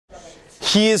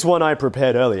Here's one I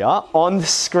prepared earlier on the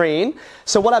screen.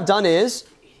 So what I've done is,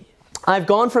 I've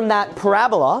gone from that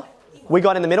parabola we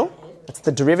got in the middle, that's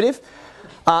the derivative,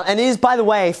 and it is, by the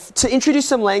way, to introduce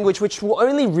some language which we'll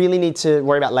only really need to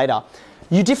worry about later,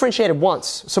 you differentiated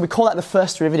once, so we call that the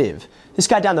first derivative. This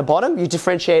guy down the bottom, you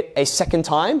differentiate a second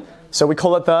time, so we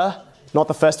call it not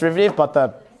the first derivative,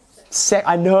 but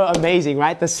I know, amazing,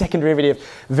 right? The second derivative,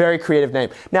 very creative name.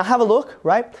 Now have a look,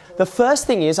 right? The first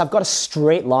thing is I've got a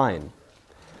straight line.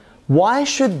 Why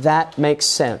should that make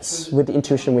sense with the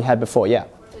intuition we had before? Yeah?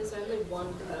 There's only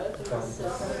one curve, so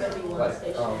there's only one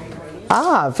stationary gradient.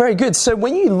 Ah, very good. So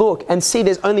when you look and see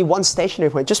there's only one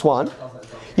stationary point, just one,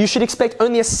 you should expect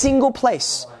only a single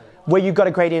place where you've got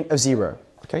a gradient of 0.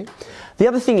 Okay? The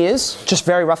other thing is, just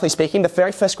very roughly speaking, the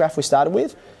very first graph we started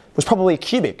with was probably a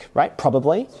cubic, right?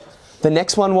 Probably. The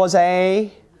next one was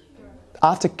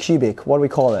after cubic, what do we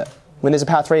call it? When there's a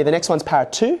power 3, the next one's power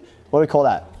 2, what do we call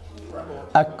that?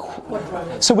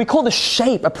 So we call the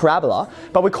shape a parabola,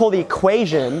 but we call the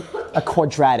equation a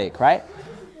quadratic, right?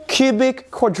 Cubic,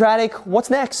 quadratic, what's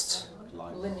next?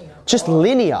 Linear. Just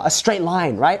linear, a straight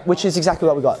line, right? Which is exactly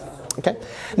what we got. Okay.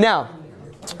 Now,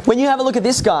 when you have a look at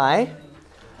this guy,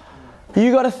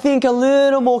 you got to think a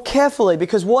little more carefully,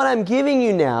 because what I'm giving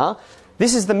you now,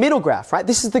 this is the middle graph, right?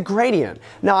 This is the gradient.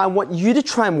 Now I want you to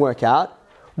try and work out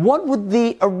what would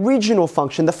the original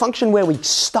function, the function where we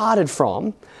started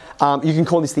from, you can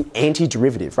call this the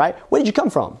antiderivative, right? Where did you come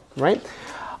from, right?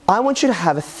 I want you to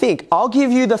have a think. I'll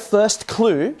give you the first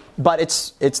clue, but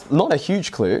it's not a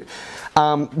huge clue.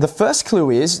 The first clue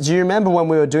is, do you remember when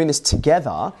we were doing this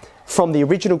together, from the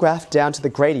original graph down to the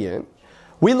gradient,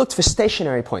 we looked for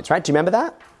stationary points, right? Do you remember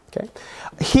that? Okay.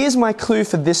 Here's my clue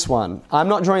for this one. I'm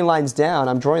not drawing lines down,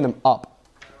 I'm drawing them up.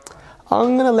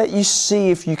 I'm going to let you see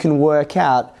if you can work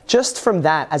out, just from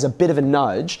that as a bit of a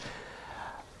nudge,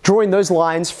 drawing those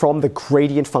lines from the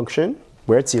gradient function,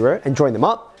 where it's 0, and drawing them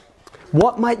up.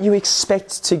 What might you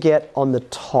expect to get on the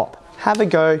top? Have a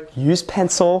go, use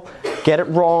pencil, get it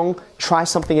wrong, try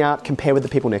something out, compare with the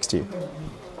people next to you.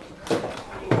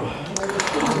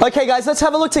 Okay guys, let's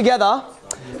have a look together,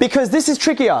 because this is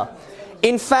trickier.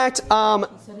 In fact,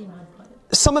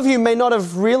 some of you may not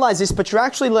have realized this, but you're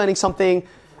actually learning something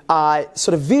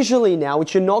sort of visually now,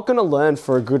 which you're not going to learn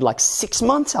for a good 6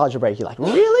 months algebra. You're like,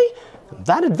 really?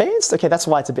 That advanced? Okay, that's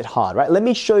why it's a bit hard, right? Let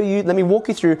me show you, let me walk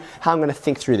you through how I'm going to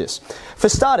think through this. For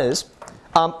starters,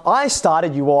 I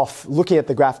started you off looking at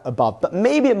the graph above, but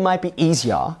maybe it might be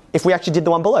easier if we actually did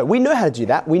the one below. We know how to do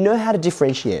that. We know how to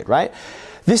differentiate, right?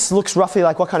 This looks roughly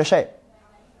like what kind of shape?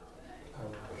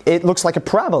 It looks like a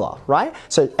parabola, right?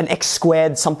 So an x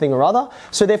squared something or other.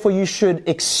 So therefore you should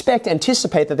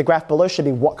anticipate that the graph below should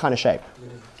be what kind of shape?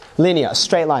 Linear, a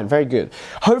straight line, very good.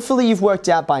 Hopefully you've worked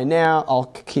out by now, I'll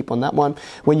keep on that one,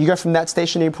 when you go from that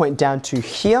stationary point down to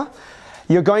here,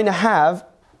 you're going to have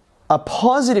a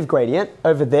positive gradient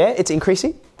over there, it's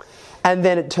increasing, and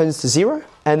then it turns to 0,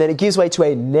 and then it gives way to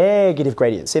a negative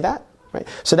gradient. See that? Right.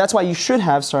 So that's why you should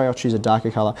have, sorry, I'll choose a darker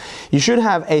color. You should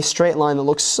have a straight line that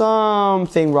looks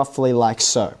something roughly like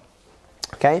so.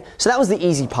 Okay, so that was the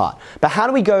easy part. But how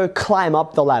do we go climb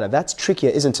up the ladder? That's trickier,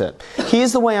 isn't it?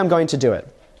 Here's the way I'm going to do it.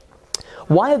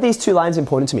 Why are these two lines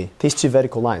important to me? These two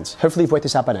vertical lines. Hopefully you've worked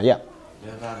this out by now. Yeah.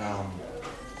 Yeah, that,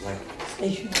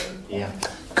 Stationary. yeah.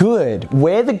 Good.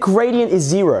 Where the gradient is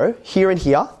 0, here and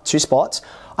here, 2 spots,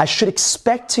 I should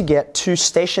expect to get 2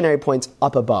 stationary points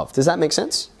up above. Does that make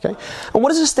sense? Okay. And what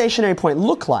does a stationary point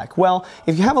look like? Well,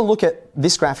 if you have a look at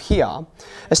this graph here,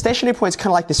 a stationary point is kind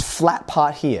of like this flat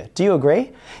part here. Do you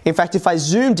agree? In fact, if I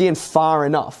zoomed in far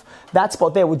enough, that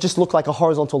spot there would just look like a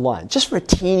horizontal line, just for a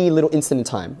teeny little instant in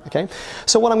time. Okay.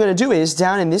 So what I'm going to do is,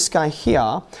 down in this guy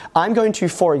here, I'm going to,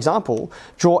 for example,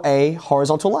 draw a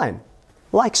horizontal line,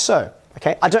 like so.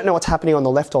 Okay, I don't know what's happening on the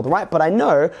left or the right, but I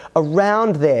know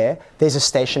around there, there's a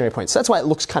stationary point. So that's why it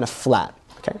looks kind of flat.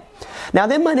 Okay. Now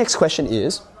then my next question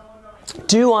is,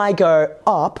 do I go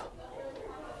up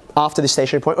after the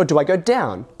stationary point, or do I go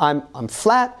down? I'm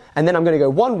flat, and then I'm going to go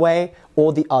one way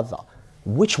or the other.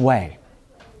 Which way?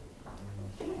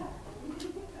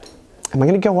 Am I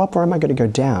going to go up or am I going to go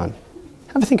down?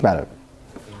 Have a think about it.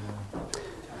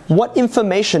 What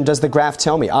information does the graph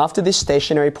tell me? After this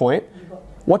stationary point,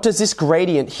 what does this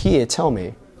gradient here tell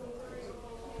me?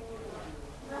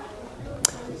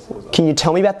 Can you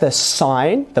tell me about the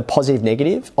sign, the positive,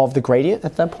 negative of the gradient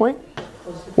at that point?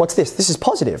 What's this? This is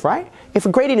positive, right? If a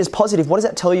gradient is positive, what does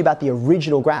that tell you about the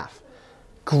original graph?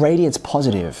 Gradient's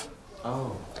positive.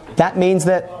 Oh. That means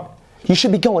that you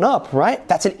should be going up, right?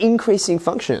 That's an increasing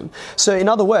function. So in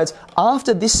other words,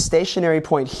 after this stationary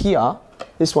point here,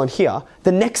 this one here,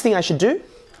 the next thing I should do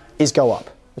is go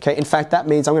up. Okay, in fact, that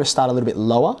means I'm going to start a little bit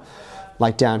lower,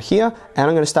 like down here, and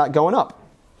I'm going to start going up,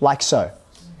 like so.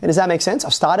 And does that make sense?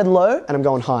 I've started low and I'm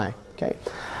going high. Okay,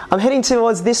 I'm heading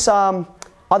towards this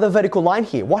other vertical line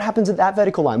here. What happens at that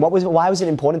vertical line? Why was it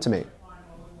important to me?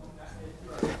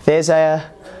 There's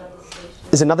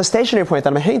another stationary point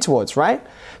that I'm heading towards, right?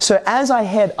 So as I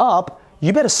head up,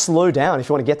 you better slow down if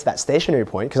you want to get to that stationary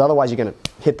point, because otherwise you're going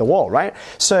to hit the wall, right?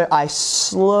 So I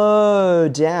slow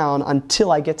down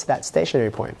until I get to that stationary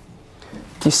point.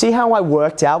 Do you see how I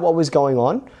worked out what was going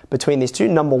on between these two?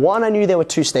 Number one, I knew there were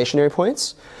two stationary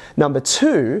points. Number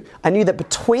two, I knew that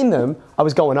between them, I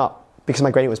was going up because my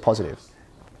gradient was positive.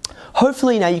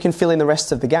 Hopefully now you can fill in the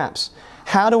rest of the gaps.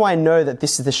 How do I know that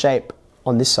this is the shape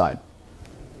on this side?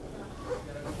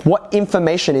 What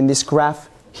information in this graph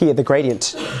here, the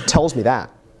gradient, tells me that?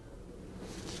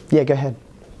 Yeah, go ahead.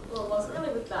 Well, it wasn't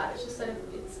really with that. It's just that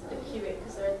it's a cubic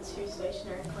because there are two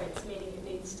stationary points, meaning it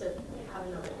needs to have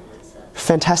another answer.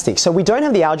 Fantastic. So we don't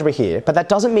have the algebra here, but that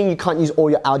doesn't mean you can't use all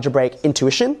your algebraic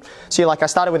intuition. So you're like, I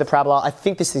started with a parabola. I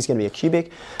think this thing's going to be a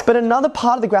cubic. But another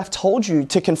part of the graph told you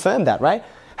to confirm that, right?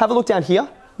 Have a look down here.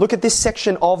 Look at this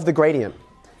section of the gradient.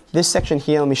 This section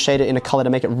here, let me shade it in a color to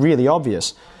make it really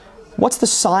obvious. What's the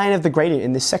sign of the gradient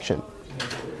in this section?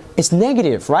 It's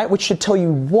negative, right? Which should tell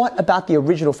you what about the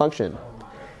original function?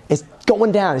 It's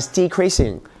going down, it's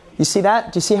decreasing. You see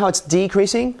that? Do you see how it's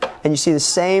decreasing? And you see the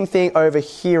same thing over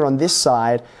here on this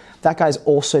side. That guy's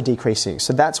also decreasing.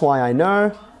 So that's why I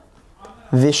know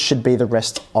this should be the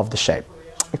rest of the shape.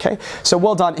 Okay? So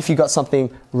well done if you got something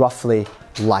roughly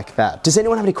like that. Does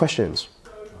anyone have any questions?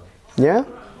 Yeah?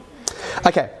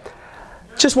 Okay.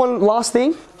 Just one last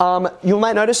thing. You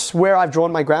might notice where I've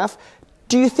drawn my graph.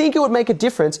 Do you think it would make a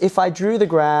difference if I drew the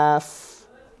graph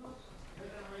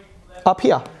up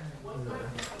here?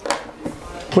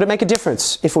 Would it make a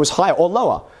difference if it was higher or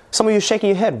lower? Some of you are shaking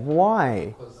your head.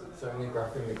 Why? Because it's only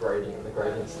graphing the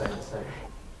gradient's staying the same.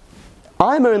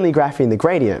 I'm only graphing the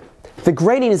gradient. The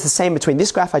gradient is the same between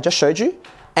this graph I just showed you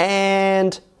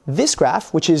and this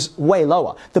graph, which is way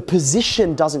lower. The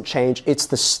position doesn't change, it's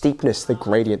the steepness, the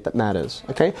gradient that matters,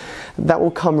 okay? That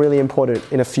will come really important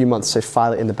in a few months, so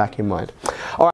file it in the back of your mind. All right.